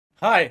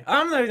Hi,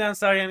 I'm David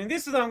Ansari, and in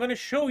this video I'm going to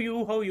show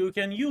you how you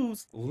can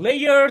use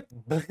layered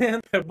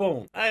blend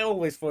bone. I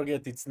always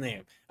forget its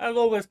name. I'll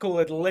always call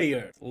it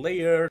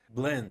layered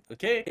blend,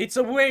 okay? It's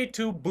a way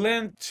to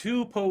blend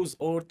two pose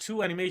or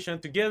two animation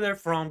together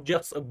from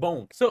just a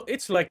bone. So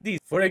it's like this.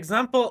 For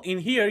example, in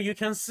here you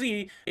can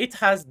see it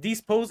has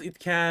this pose, it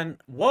can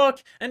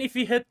walk, and if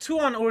we hit 2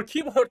 on our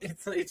keyboard,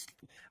 it's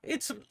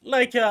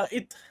like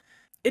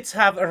it's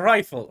have a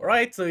rifle,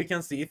 right? So you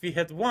can see if we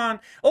hit 1,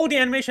 all the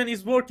animation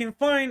is working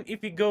fine.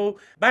 If we go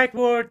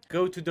backward,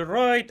 go to the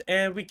right,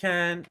 and we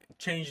can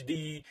change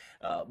the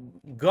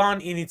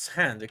gun in its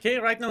hand. Okay,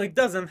 right now it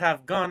doesn't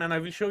have gun, and I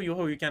will show you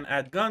how you can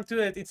add gun to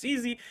it. It's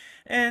easy,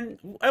 and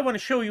I want to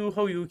show you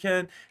how you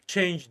can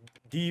change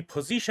the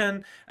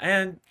position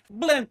and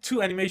blend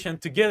two animation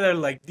together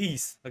like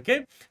this.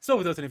 Okay, so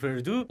without any further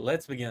ado,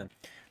 let's begin.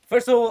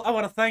 First of all, I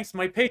want to thank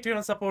my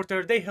Patreon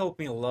supporter. They help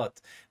me a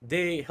lot.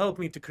 They help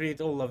me to create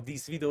all of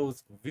these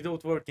videos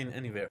without working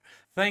anywhere.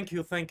 Thank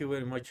you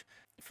very much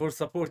for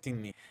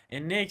supporting me.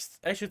 And next,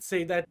 I should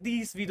say that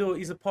this video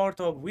is a part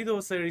of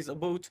video series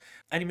about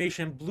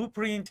animation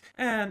blueprint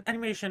and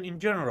animation in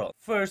general.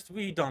 First,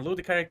 we download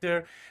the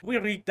character, we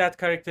rig that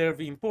character,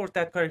 we import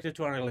that character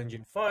to Unreal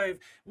Engine 5,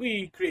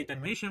 we create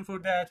animation for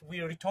that, we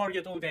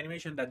retarget all the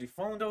animation that we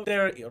found out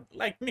there,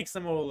 like mix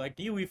them all, like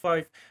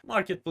UE5,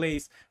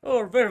 Marketplace,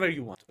 or wherever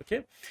you want,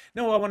 okay?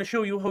 Now I want to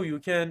show you how you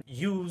can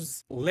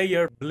use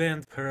layer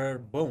blend per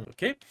bone,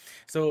 okay?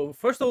 So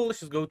first of all,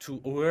 let's just go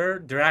to our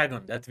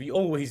dragon that we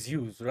always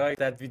use, right?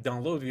 That we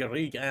download, we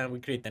rig, and we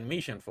create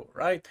animation for,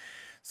 right?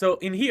 So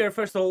in here,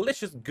 first of all, let's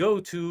just go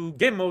to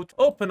game mode,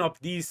 open up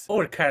this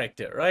our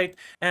character, right?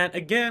 And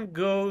again,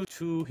 go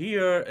to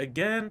here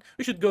again.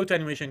 We should go to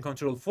animation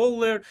control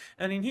folder.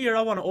 And in here,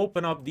 I want to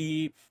open up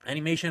the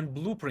animation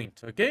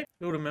blueprint, okay?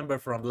 You remember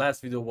from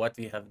last video what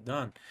we have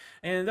done.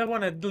 And I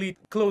want to delete,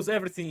 close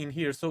everything in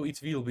here so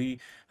it will be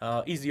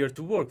easier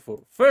to work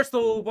for. First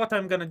of all, what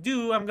I'm going to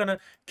do, I'm going to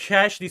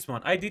cache this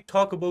one. I did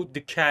talk about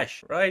the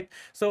cache, right?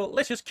 So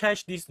let's just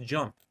cache this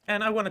jump.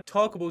 And I want to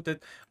talk about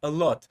it a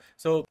lot.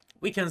 So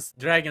we can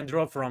drag and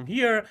drop from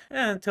here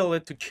and tell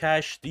it to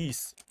cache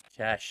this.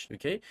 Cache,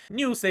 okay?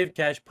 New save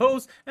cache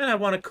pose, and I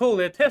want to call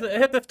it hit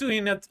F2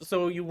 in it.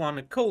 So you want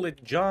to call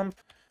it jump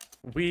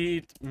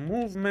with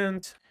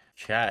movement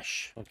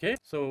cache, okay?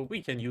 So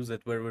we can use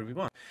it wherever we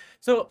want.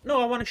 So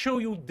now I want to show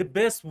you the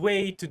best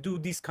way to do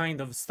this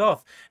kind of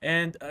stuff,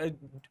 and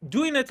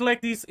doing it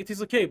like this, it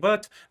is okay,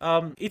 but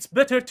it's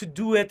better to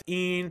do it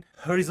in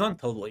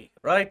horizontal way,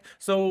 right?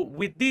 So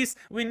with this,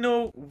 we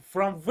know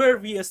from where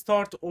we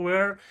start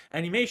our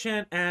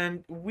animation,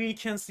 and we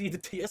can see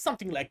the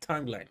something like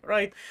timeline,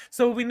 right?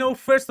 So we know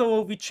first of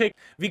all,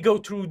 we go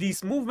through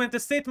this movement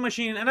state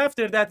machine, and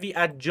after that we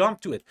add jump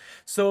to it.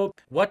 So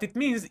what it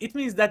means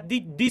that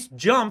this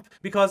jump,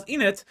 because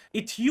in it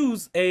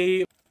use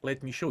a,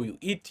 let me show you,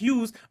 it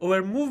use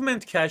our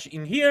movement cache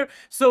in here.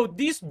 So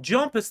this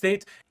jump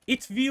state,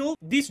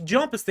 this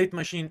jump state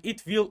machine,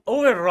 it will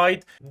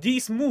override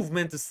this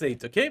movement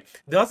state, okay?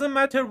 Doesn't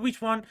matter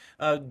which one,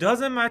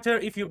 doesn't matter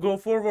if you go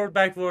forward,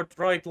 backward,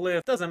 right,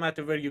 left, doesn't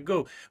matter where you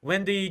go.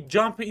 When the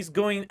jump is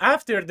going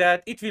after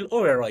that, it will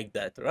override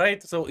that,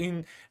 right? So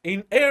in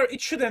air, it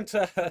shouldn't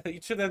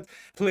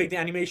play the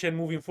animation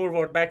moving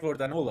forward,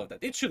 backward, and all of that.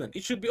 It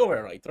should be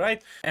override,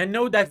 right? And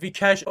know that we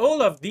cache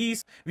all of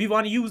these. We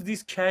want to use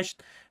this cache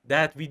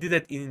that we did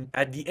it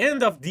at the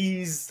end of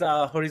these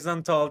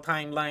horizontal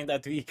timeline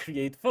that we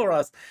create for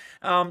us,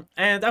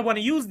 and I want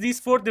to use this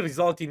for the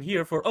result in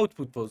here for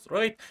output pose,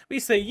 right? We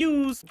say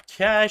use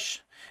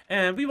cache,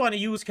 and we want to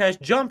use cache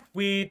jump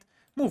with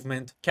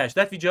movement cache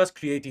that we just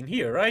create in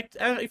here, right?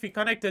 And if we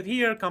connect it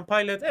here,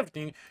 compile it,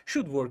 everything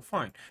should work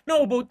fine.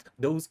 Now about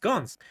those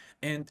guns,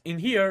 and in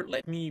here,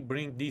 let me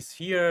bring this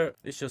here,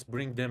 let's just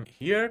bring them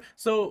here.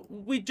 So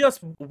we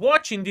just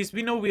watching this,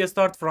 we know we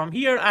start from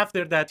here,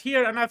 after that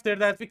here, and after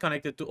that we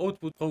connect it to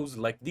output pose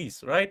like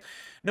this, right?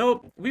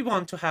 Now we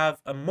want to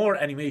have a more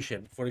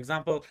animation, for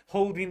example,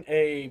 holding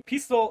a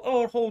pistol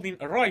or holding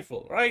a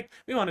rifle, right?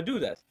 We want to do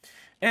that.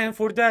 And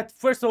for that,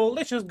 first of all,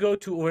 let's just go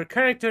to our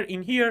character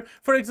in here.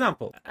 For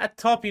example, at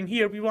top in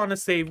here, we want to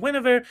say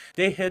whenever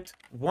they hit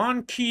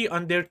one key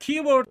on their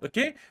keyboard,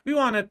 okay, we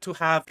want it to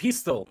have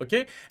pistol,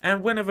 okay?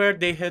 And whenever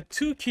they hit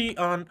 2 key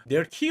on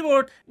their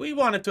keyboard, we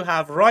want it to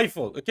have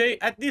rifle, okay?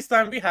 At this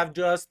time, we have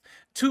just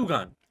 2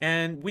 gun.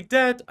 And with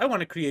that, I want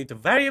to create a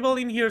variable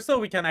in here so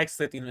we can access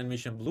it in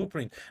animation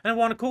blueprint. And I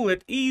want to call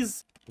it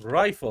is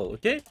rifle,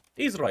 okay?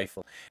 Is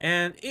rifle,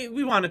 and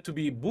we want it to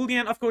be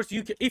boolean. Of course,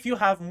 if you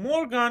have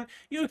more gun,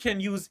 you can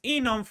use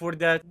enum for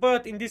that,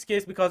 but in this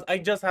case, because I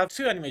just have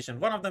 2 animation,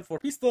 one of them for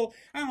pistol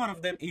and one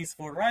of them is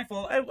for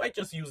rifle, I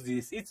just use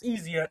this. It's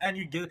easier and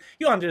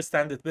you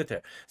understand it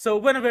better. So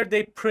whenever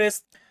they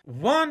press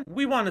 1,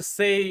 we want to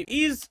say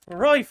is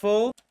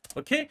rifle,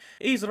 okay?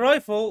 Is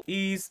rifle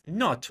is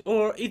not,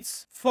 or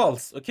it's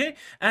false, okay?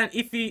 And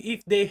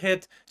if they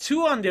hit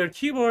 2 on their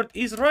keyboard,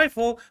 is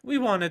rifle, we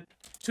want it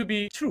to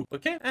be true,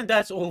 okay? And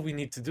that's all we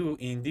need to do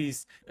in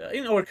this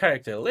in our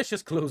character. Let's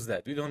just close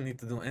that. We don't need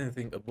to do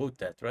anything about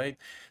that, right?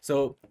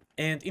 So,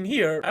 and in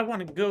here I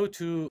want to go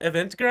to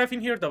event graph.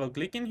 In here, double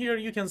click in here,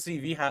 you can see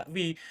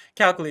we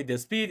calculate the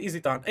speed, is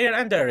it on air,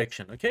 and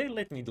direction. Okay,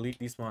 let me delete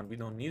this one, we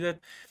don't need it.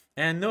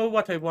 And know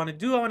what I want to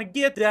do, I want to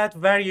get that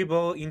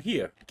variable in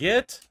here.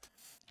 Get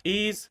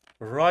is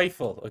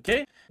rifle.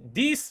 Okay,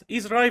 this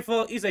is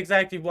rifle is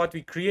exactly what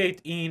we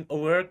create in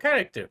our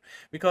character,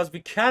 because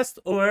we cast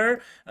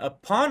our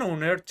pawn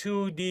owner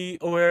to the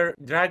our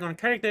dragon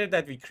character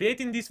that we create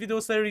in this video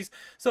series,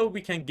 so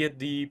we can get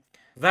the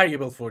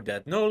variable for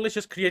that. Now let's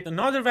just create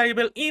another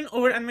variable in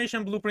our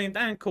animation blueprint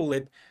and call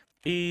it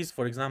is,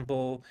 for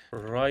example,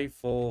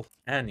 rifle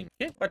anim.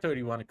 Okay, whatever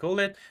you want to call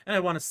it, and I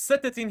want to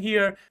set it in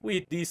here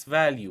with this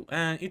value,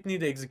 and it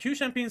needs the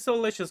execution pin, so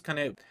let's just kind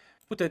of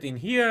put it in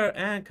here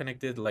and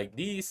connect it like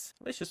this.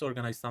 Let's just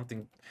organize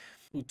something,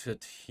 put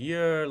it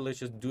here. Let's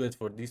just do it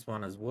for this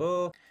one as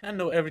well. And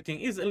now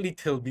everything is a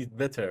little bit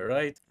better,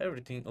 right?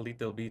 Everything a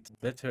little bit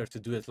better to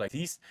do it like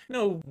this.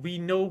 Now we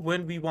know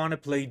when we want to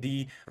play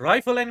the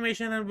rifle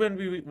animation and when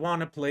we want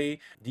to play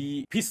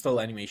the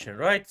pistol animation,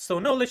 right? So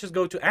now let's just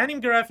go to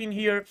anim graph in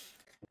here.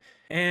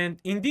 And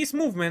in this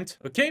movement,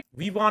 okay,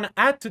 we want to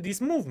add to this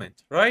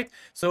movement, right?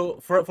 So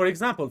for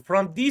example,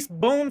 from this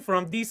bone,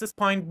 from this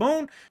spine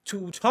bone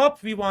to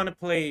top, we want to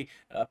play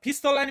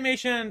pistol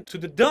animation. To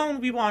the down,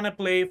 we want to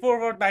play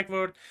forward,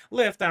 backward,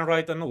 left and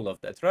right, and all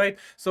of that, right?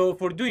 So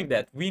for doing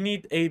that, we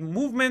need a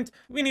movement,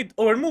 we need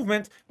our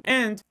movement,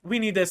 and we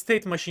need a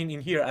state machine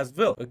in here as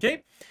well,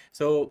 okay?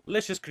 So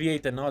let's just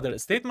create another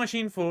state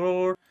machine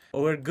for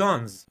our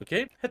guns,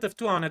 okay? Hit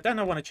F2 on it, and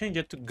I want to change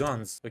it to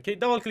guns, okay?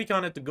 Double click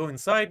on it to go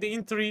inside the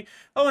entry.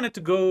 I want it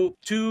to go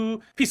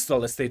to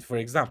pistol state, for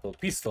example,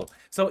 pistol.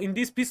 So in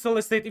this pistol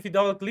state, if you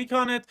double click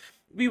on it,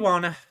 we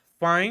want to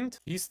find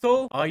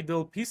pistol,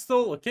 idle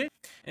pistol, okay?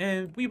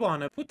 And we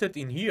want to put it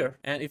in here.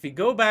 And if we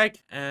go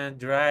back and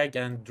drag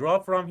and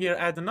drop from here,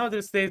 add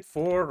another state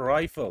for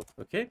rifle,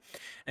 okay?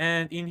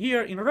 And in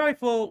here, in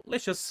rifle,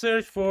 let's just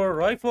search for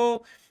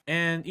rifle.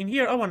 And in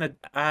here, I want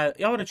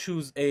to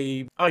choose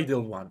a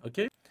idle one,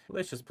 okay?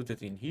 Let's just put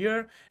it in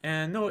here,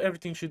 and now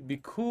everything should be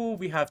cool.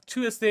 We have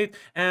two state,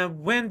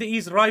 and when the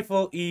is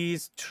rifle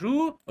is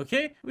true,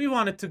 okay, we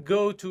want it to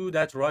go to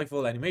that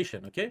rifle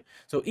animation, okay?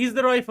 So is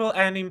the rifle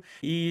anim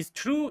is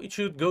true, it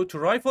should go to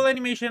rifle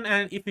animation,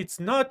 and if it's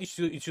not, it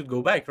should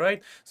go back,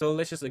 right? So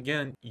let's just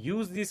again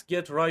use this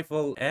get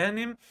rifle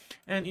anim,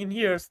 and in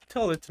here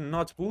tell it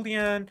not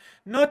boolean,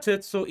 not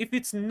it. So if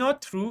it's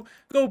not true,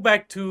 go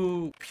back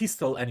to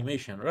pistol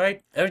animation,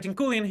 right? Everything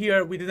cool in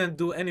here, we didn't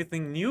do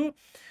anything new.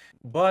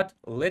 But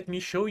let me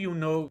show you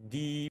now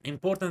the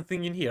important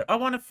thing in here. I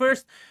want to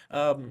first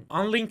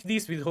unlink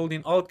this with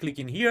holding alt click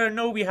in here.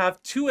 Now we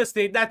have two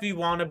states that we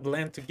want to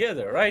blend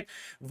together, right?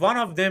 One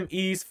of them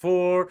is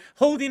for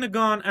holding a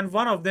gun, and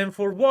one of them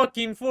for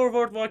walking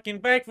forward, walking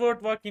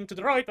backward, walking to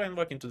the right, and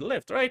walking to the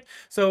left, right?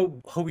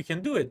 So how we can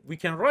do it? We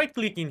can right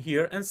click in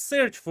here and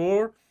search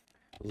for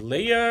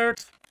layered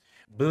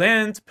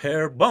blend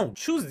per bone.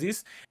 Choose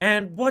this,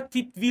 and what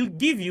it will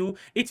give you,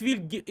 it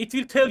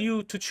will tell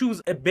you to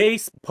choose a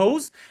base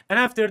pose, and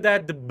after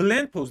that the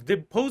blend pose, the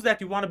pose that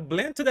you want to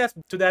blend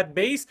to that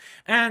base,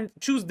 and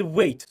choose the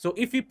weight. So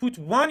if you put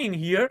 1 in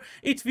here,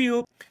 it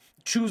will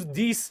choose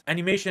this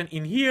animation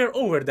in here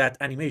over that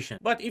animation.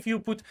 But if you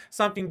put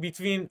something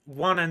between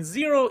 1 and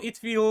 0, it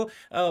will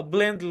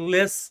blend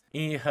less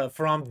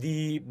from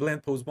the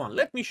blend pose 1.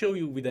 Let me show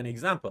you with an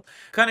example.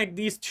 Connect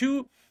these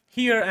two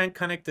here and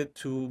connect it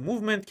to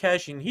movement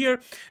cache in here.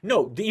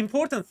 No, the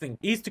important thing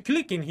is to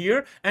click in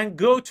here and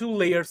go to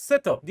layer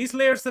setup. This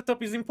layer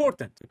setup is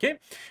important, okay?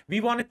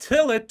 We want to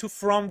tell it to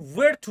from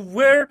where to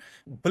where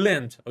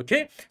blend,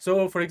 okay?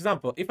 So for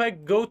example, if I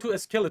go to a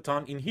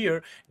skeleton in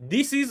here,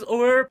 this is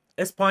our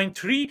spine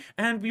tree,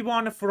 and we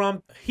want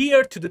from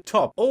here to the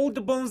top, all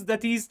the bones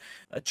that is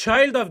a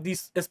child of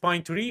this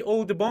spine tree,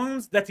 all the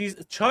bones that is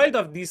a child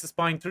of this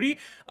spine tree,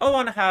 I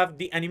want to have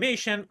the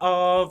animation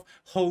of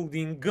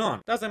holding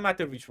gun. Doesn't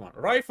matter which one,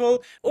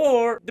 rifle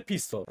or the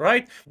pistol,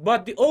 right?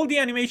 But all the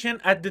animation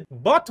at the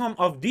bottom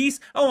of these,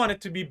 I want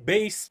it to be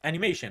base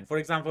animation. For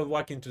example,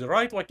 walking to the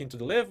right, walking to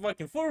the left,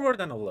 walking forward,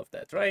 and all of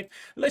that, right?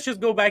 Let's just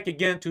go back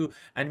again to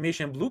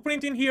animation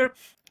blueprint in here.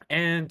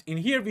 And in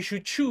here we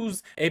should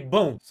choose a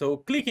bone. So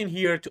click in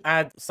here to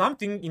add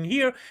something in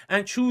here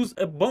and choose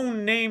a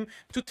bone name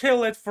to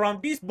tell it from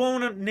this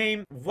bone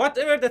name,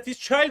 whatever that is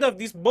child of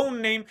this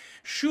bone name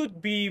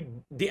should be,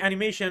 the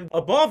animation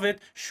above it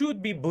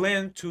should be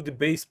blend to the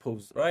base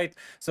pose, right?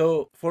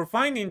 So for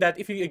finding that,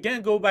 if we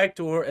again go back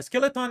to our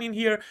skeleton in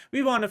here,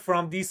 we want it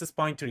from this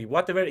spine tree,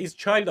 whatever is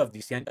child of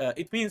this, and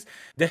it means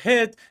the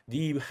head,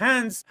 the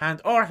hands,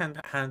 hand R,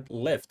 hand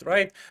left,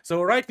 right?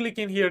 So right click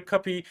in here,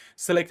 copy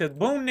selected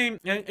bone name,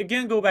 and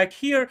again go back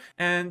here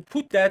and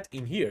put that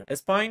in here,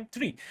 spine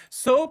tree.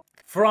 So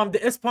from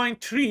the spine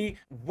tree,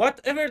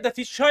 whatever that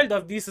is child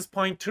of this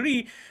spine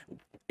tree,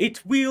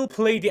 it will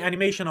play the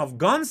animation of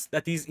guns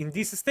that is in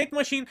this state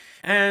machine,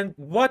 and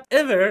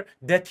whatever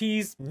that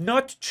is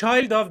not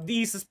child of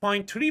this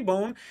spine tree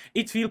bone,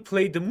 it will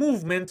play the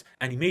movement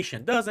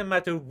animation. Doesn't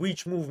matter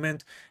which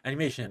movement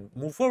animation,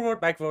 move forward,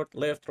 backward,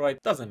 left, right,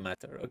 doesn't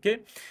matter. Okay,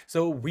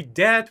 so with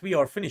that we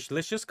are finished.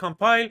 Let's just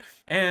compile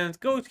and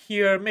go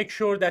here. Make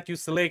sure that you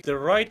select the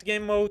right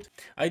game mode.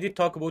 I did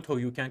talk about how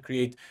you can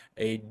create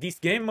this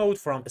game mode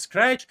from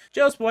scratch.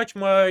 Just watch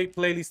my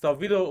playlist of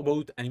video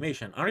about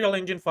animation, Unreal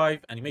Engine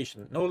 5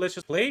 animation. Now let's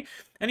just play,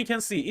 and you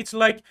can see it's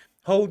like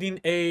holding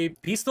a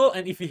pistol,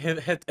 and if you have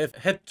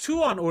had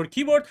 2 on our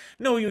keyboard,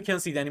 now you can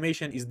see the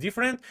animation is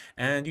different,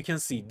 and you can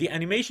see the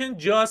animation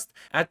just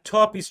at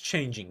top is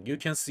changing. You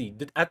can see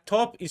that at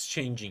top is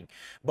changing,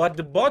 but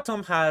the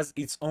bottom has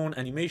its own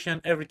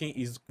animation. Everything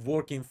is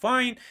working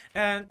fine,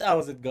 and that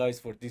was it, guys,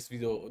 for this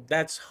video.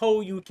 That's how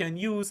you can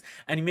use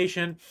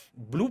animation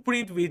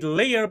blueprint with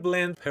layer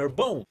blend per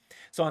bone.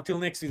 So until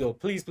next video,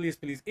 please, please,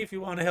 please, if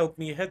you want to help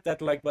me, hit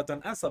that like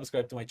button and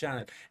subscribe to my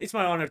channel. It's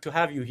my honor to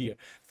have you here.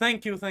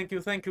 Thank you, thank you,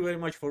 thank you very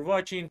much for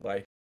watching.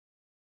 Bye.